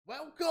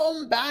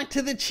Welcome back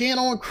to the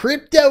channel,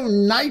 Crypto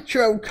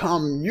Nitro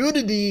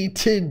community.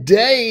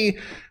 Today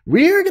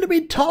we're going to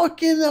be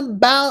talking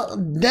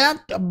about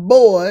Dat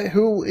boi,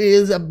 who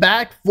is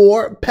back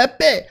for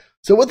PEPE.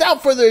 So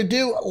without further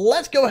ado,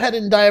 let's go ahead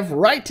and dive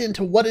right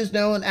into what is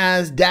known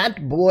as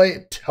Dat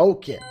boi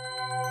token.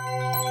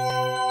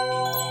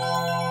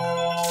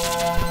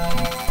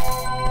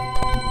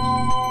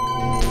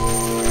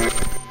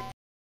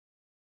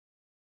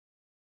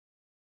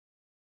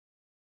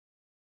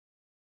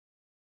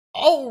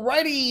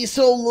 Alrighty,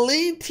 so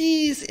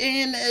ladies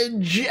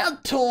and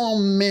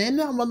gentlemen,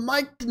 I would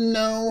like to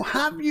know,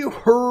 have you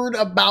heard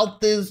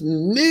about this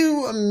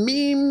new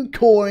meme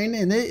coin,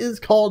 and it is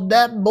called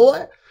Dat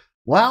boi?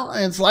 Well,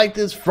 it's like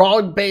this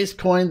frog-based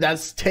coin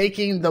that's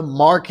taking the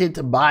market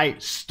by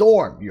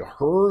storm. You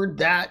heard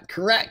that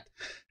correct.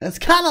 It's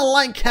kind of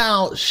like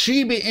how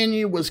Shiba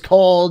Inu was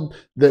called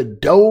the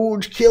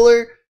Doge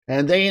Killer,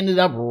 and they ended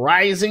up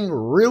rising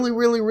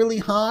really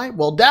high.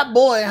 Well, Dat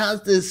boi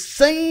has the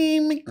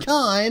same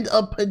kind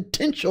of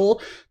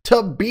potential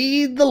to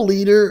be the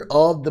leader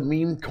of the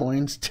meme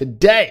coins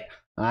today.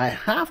 I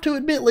have to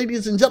admit,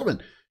 ladies and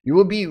gentlemen, you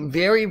will be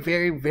very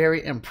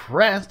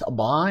impressed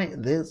by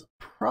this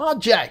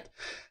project.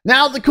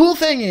 Now, the cool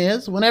thing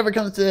is, whenever it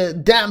comes to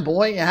Dat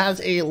boi, it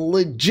has a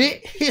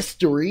legit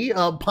history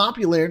of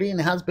popularity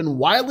and has been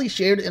widely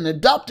shared and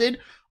adopted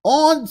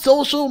on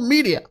social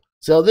media.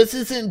 So this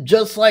isn't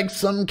just like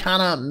some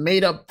kind of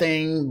made up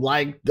thing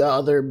like the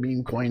other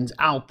meme coins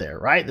out there,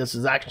 right? This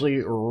is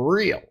actually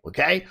real,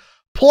 okay?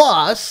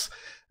 Plus,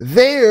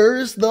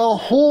 there's the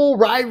whole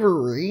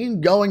rivalry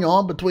going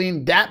on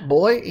between Dat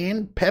boi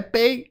and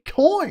PEPE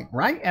coin,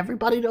 right?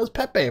 Everybody knows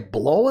PEPE,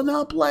 blowing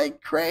up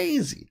like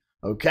crazy,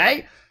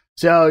 okay?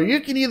 So you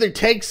can either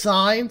take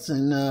sides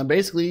and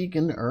basically you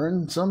can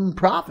earn some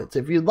profits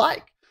if you'd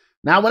like.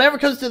 Now, whenever it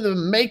comes to the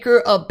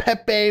maker of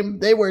PEPE,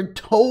 they were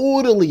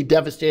totally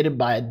devastated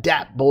by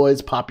Dat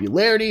boi's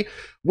popularity,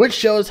 which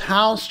shows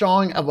how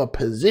strong of a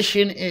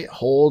position it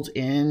holds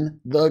in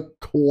the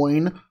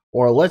coin,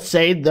 or let's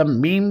say the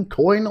meme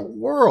coin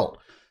world.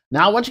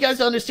 Now, I want you guys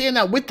to understand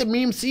that with the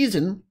meme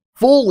season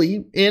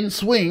fully in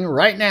swing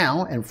right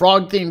now and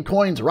frog-themed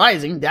coins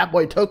rising, Dat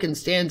boi token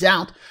stands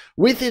out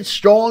with its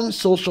strong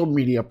social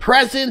media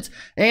presence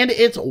and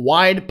its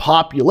wide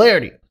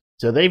popularity.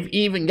 So they've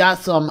even got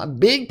some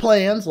big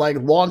plans like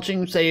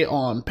launching, say,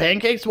 on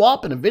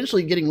PancakeSwap and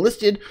eventually getting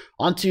listed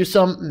onto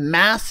some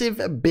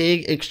massive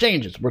big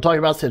exchanges. We're talking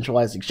about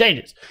centralized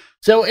exchanges.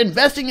 So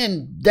investing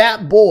in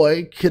Dat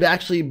boi could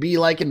actually be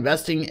like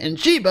investing in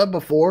Shiba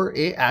before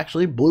it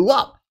actually blew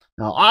up.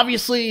 Now,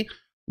 obviously,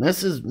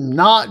 this is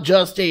not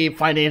just a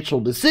financial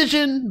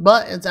decision,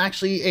 but it's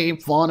actually a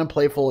fun and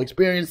playful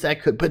experience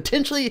that could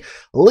potentially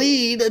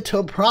lead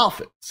to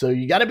profit. So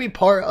you got to be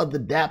part of the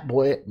Dat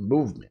boi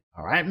movement.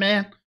 All right,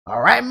 man.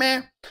 All right,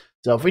 man.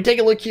 So if we take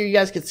a look here, you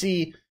guys can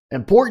see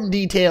important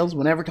details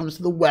whenever it comes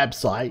to the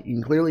website. You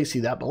can clearly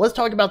see that. But let's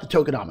talk about the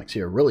tokenomics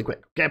here really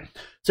quick, okay?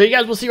 So you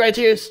guys will see right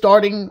here,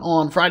 starting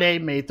on Friday,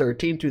 May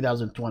 13,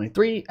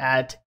 2023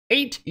 at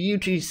 8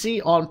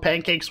 UTC on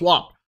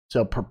PancakeSwap.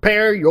 So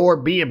prepare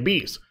your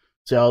BNBs.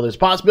 So there's a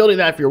possibility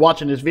that if you're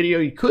watching this video,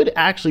 you could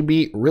actually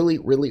be really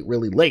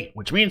late,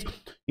 which means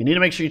you need to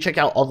make sure you check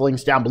out all the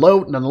links down below.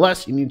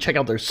 Nonetheless, you need to check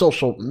out their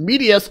social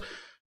medias,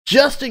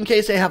 just in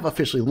case they have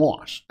officially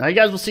launched. Now, you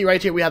guys will see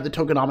right here, we have the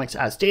tokenomics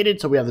as stated.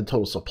 So we have the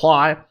total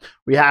supply.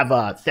 We have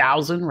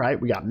 1,000,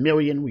 right? We got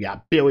million, we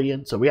got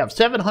billion. So we have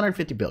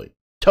 750 billion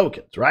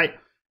tokens, right?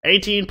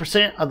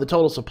 18% of the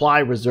total supply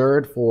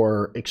reserved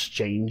for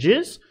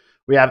exchanges.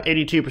 We have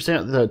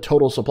 82% of the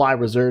total supply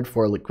reserved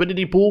for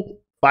liquidity pool,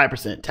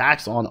 5%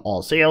 tax on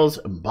all sales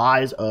and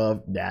buys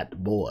of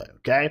Dat boi,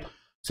 okay?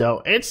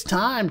 So it's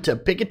time to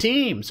pick a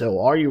team. So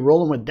are you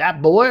rolling with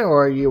Dat boi,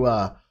 or are you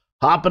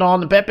hopping on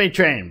the PEPE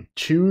train?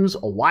 Choose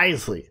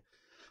wisely.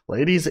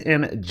 Ladies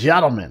and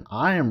gentlemen,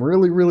 I am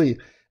really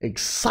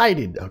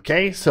excited,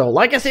 okay? So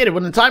like I said,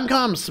 when the time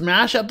comes,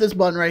 smash up this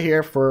button right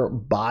here for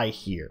buy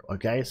here,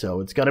 okay? So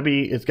it's gonna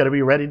be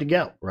ready to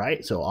go,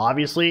 right? So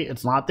obviously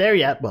it's not there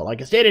yet, but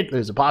like I stated,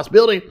 there's a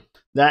possibility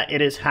that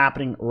it is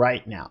happening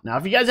right now. Now,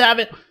 if you guys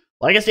haven't,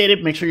 like I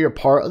stated, make sure you're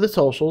part of the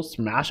socials.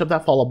 Smash up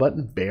that follow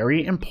button.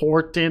 Very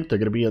important. They're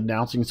gonna be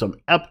announcing some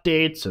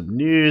updates, some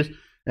news,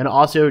 and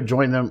also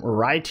join them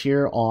right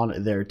here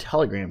on their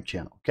Telegram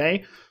channel,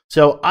 okay?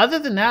 So other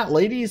than that,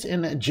 ladies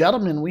and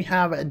gentlemen, we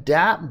have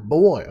Dat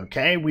boi,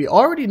 okay? We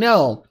already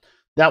know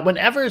that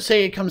whenever,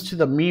 say, it comes to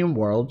the meme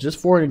world, just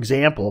for an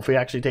example, if we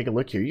actually take a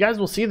look here, you guys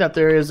will see that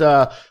there is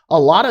a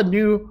lot of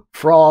new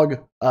frog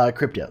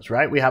cryptos,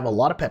 right? We have a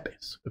lot of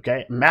PEPEs,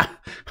 okay?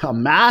 A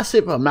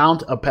massive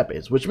amount of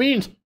PEPEs, which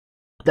means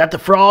that the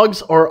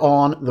frogs are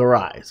on the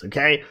rise,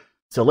 okay?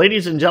 So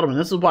ladies and gentlemen,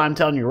 this is why I'm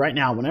telling you right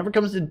now, whenever it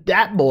comes to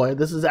Dat boi,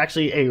 this is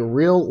actually a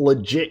real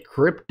legit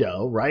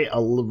crypto, right?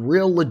 A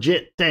real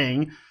legit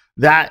thing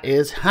that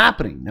is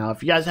happening. Now,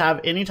 if you guys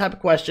have any type of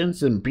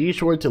questions, then be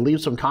sure to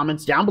leave some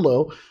comments down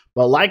below.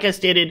 But like I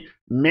stated,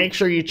 make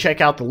sure you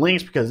check out the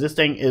links because this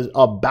thing is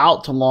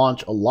about to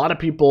launch. A lot of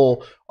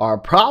people are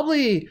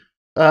probably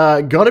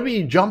gonna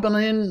be jumping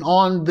in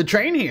on the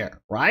train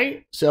here,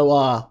 right?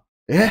 So,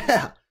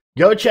 yeah,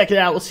 go check it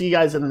out. We'll see you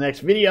guys in the next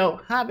video.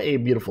 Have a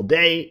beautiful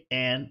day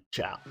and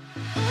ciao.